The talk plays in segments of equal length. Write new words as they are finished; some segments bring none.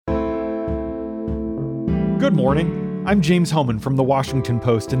Good morning. I'm James Hohmann from The Washington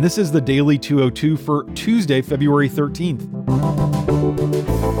Post, and this is the Daily 202 for Tuesday, February 13th.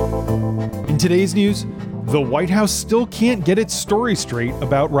 In today's news, the White House still can't get its story straight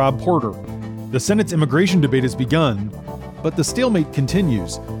about Rob Porter. The Senate's immigration debate has begun, but the stalemate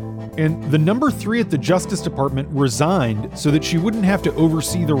continues. And the number 3 at the Justice Department resigned so that she wouldn't have to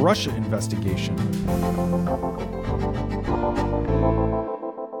oversee the Russia investigation.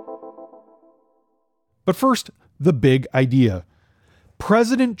 But first, the big idea.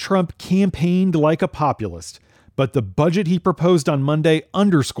 President Trump campaigned like a populist, but the budget he proposed on Monday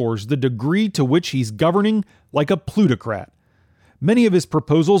underscores the degree to which he's governing like a plutocrat. Many of his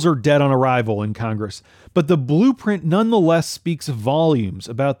proposals are dead on arrival in Congress, but the blueprint nonetheless speaks volumes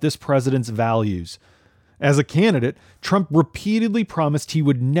about this president's values. As a candidate, Trump repeatedly promised he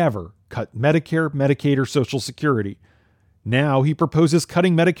would never cut Medicare, Medicaid, or Social Security. Now he proposes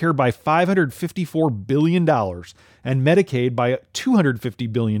cutting Medicare by $554 billion and Medicaid by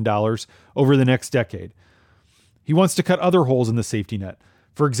 $250 billion over the next decade. He wants to cut other holes in the safety net.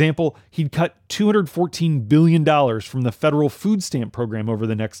 For example, he'd cut $214 billion from the federal food stamp program over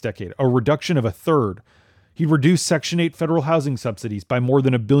the next decade, a reduction of a third. He'd reduce Section 8 federal housing subsidies by more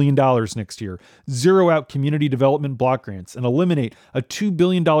than $1 billion next year, zero out community development block grants, and eliminate a $2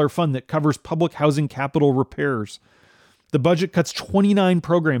 billion fund that covers public housing capital repairs. The budget cuts 29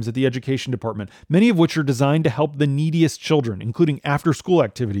 programs at the Education Department, many of which are designed to help the neediest children, including after-school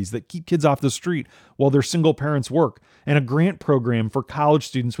activities that keep kids off the street while their single parents work, and a grant program for college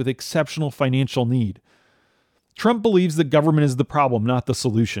students with exceptional financial need. Trump believes that government is the problem, not the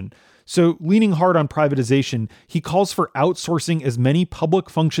solution. So, leaning hard on privatization, he calls for outsourcing as many public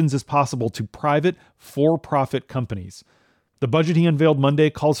functions as possible to private, for-profit companies. The budget he unveiled Monday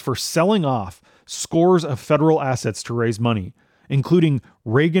calls for selling off scores of federal assets to raise money, including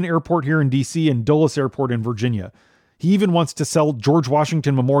Reagan Airport here in D.C. and Dulles Airport in Virginia. He even wants to sell George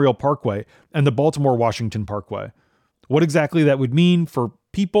Washington Memorial Parkway and the Baltimore Washington Parkway. What exactly that would mean for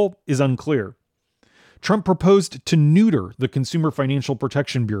people is unclear. Trump proposed to neuter the Consumer Financial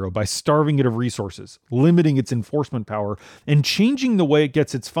Protection Bureau by starving it of resources, limiting its enforcement power, and changing the way it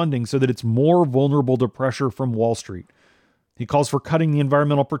gets its funding so that it's more vulnerable to pressure from Wall Street. He calls for cutting the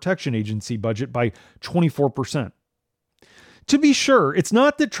Environmental Protection Agency budget by 24%. To be sure, it's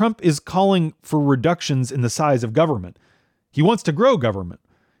not that Trump is calling for reductions in the size of government. He wants to grow government.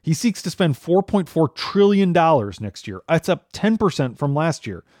 He seeks to spend $4.4 trillion next year. That's up 10% from last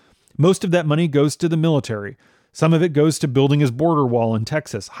year. Most of that money goes to the military. Some of it goes to building his border wall in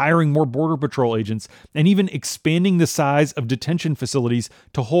Texas, hiring more Border Patrol agents, and even expanding the size of detention facilities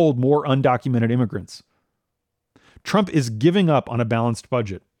to hold more undocumented immigrants. Trump is giving up on a balanced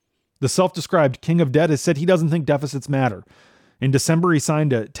budget. The self-described king of debt has said he doesn't think deficits matter. In December, he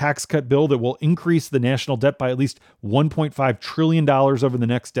signed a tax cut bill that will increase the national debt by at least $1.5 trillion over the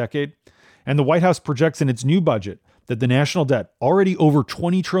next decade. And the White House projects in its new budget that the national debt, already over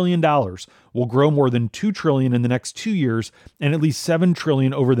 $20 trillion, will grow more than $2 trillion in the next 2 years and at least $7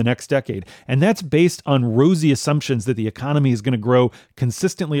 trillion over the next decade. And that's based on rosy assumptions that the economy is going to grow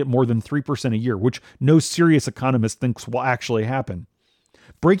consistently at more than 3% a year, which no serious economist thinks will actually happen.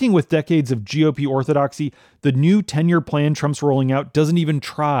 Breaking with decades of GOP orthodoxy, the new 10-year plan Trump's rolling out doesn't even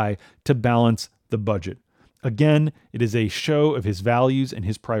try to balance the budget. Again, it is a show of his values and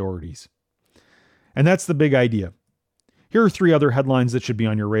his priorities. And that's the big idea. Here are 3 other headlines that should be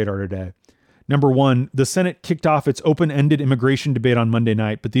on your radar today. Number 1, the Senate kicked off its open-ended immigration debate on Monday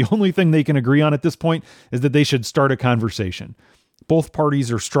night, but the only thing they can agree on at this point is that they should start a conversation. Both parties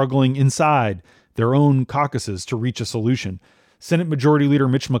are struggling inside their own caucuses to reach a solution. Senate Majority Leader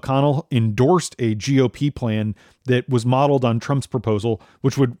Mitch McConnell endorsed a GOP plan that was modeled on Trump's proposal,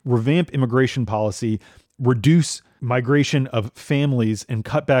 which would revamp immigration policy, reduce migration of families, and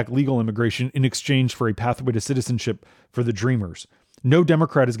cut back legal immigration in exchange for a pathway to citizenship for the Dreamers. No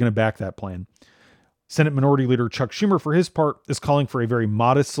Democrat is going to back that plan. Senate Minority Leader Chuck Schumer, for his part, is calling for a very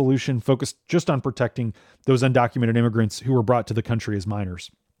modest solution focused just on protecting those undocumented immigrants who were brought to the country as minors.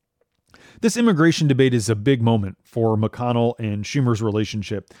 This immigration debate is a big moment for McConnell and Schumer's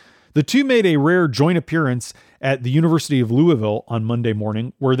relationship. The two made a rare joint appearance at the University of Louisville on Monday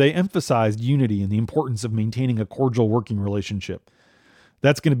morning, where they emphasized unity and the importance of maintaining a cordial working relationship.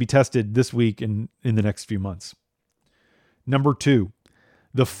 That's going to be tested this week and in the next few months. Number 2,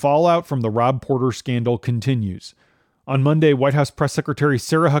 the fallout from the Rob Porter scandal continues. On Monday, White House Press Secretary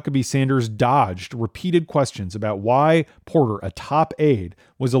Sarah Huckabee Sanders dodged repeated questions about why Porter, a top aide,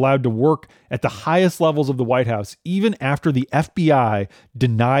 was allowed to work at the highest levels of the White House even after the FBI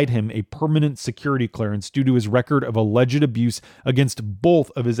denied him a permanent security clearance due to his record of alleged abuse against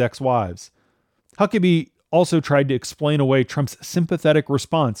both of his ex-wives. Huckabee also tried to explain away Trump's sympathetic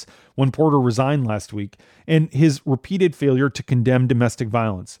response when Porter resigned last week and his repeated failure to condemn domestic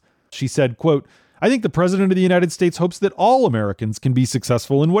violence. She said, quote, "I think the president of the United States hopes that all Americans can be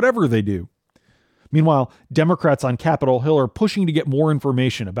successful in whatever they do." Meanwhile, Democrats on Capitol Hill are pushing to get more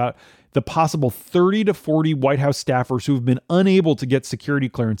information about the possible 30 to 40 White House staffers who have been unable to get security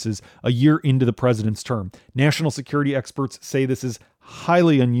clearances a year into the president's term. National security experts say this is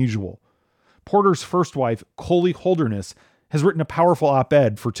highly unusual. Porter's first wife, Coley Holderness, has written a powerful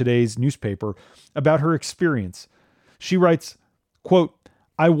op-ed for today's newspaper about her experience. She writes, quote,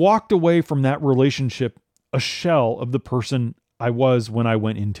 "I walked away from that relationship a shell of the person I was when I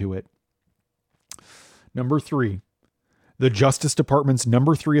went into it." Number 3. The Justice Department's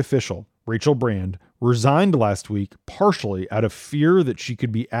number 3 official, Rachel Brand, resigned last week partially out of fear that she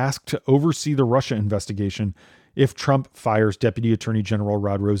could be asked to oversee the Russia investigation if Trump fires Deputy Attorney General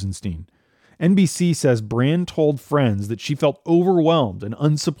Rod Rosenstein. NBC says Brand told friends that she felt overwhelmed and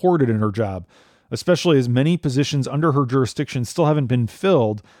unsupported in her job, especially as many positions under her jurisdiction still haven't been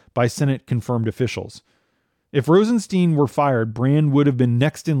filled by Senate-confirmed officials. If Rosenstein were fired, Brand would have been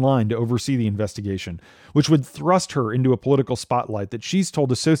next in line to oversee the investigation, which would thrust her into a political spotlight that she's told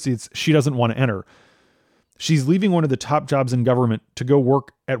associates she doesn't want to enter. She's leaving one of the top jobs in government to go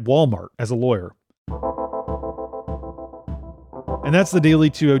work at Walmart as a lawyer. And that's the Daily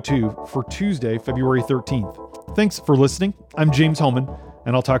 202 for Tuesday, February 13th. Thanks for listening. I'm James Hohmann,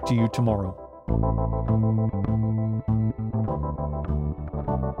 and I'll talk to you tomorrow.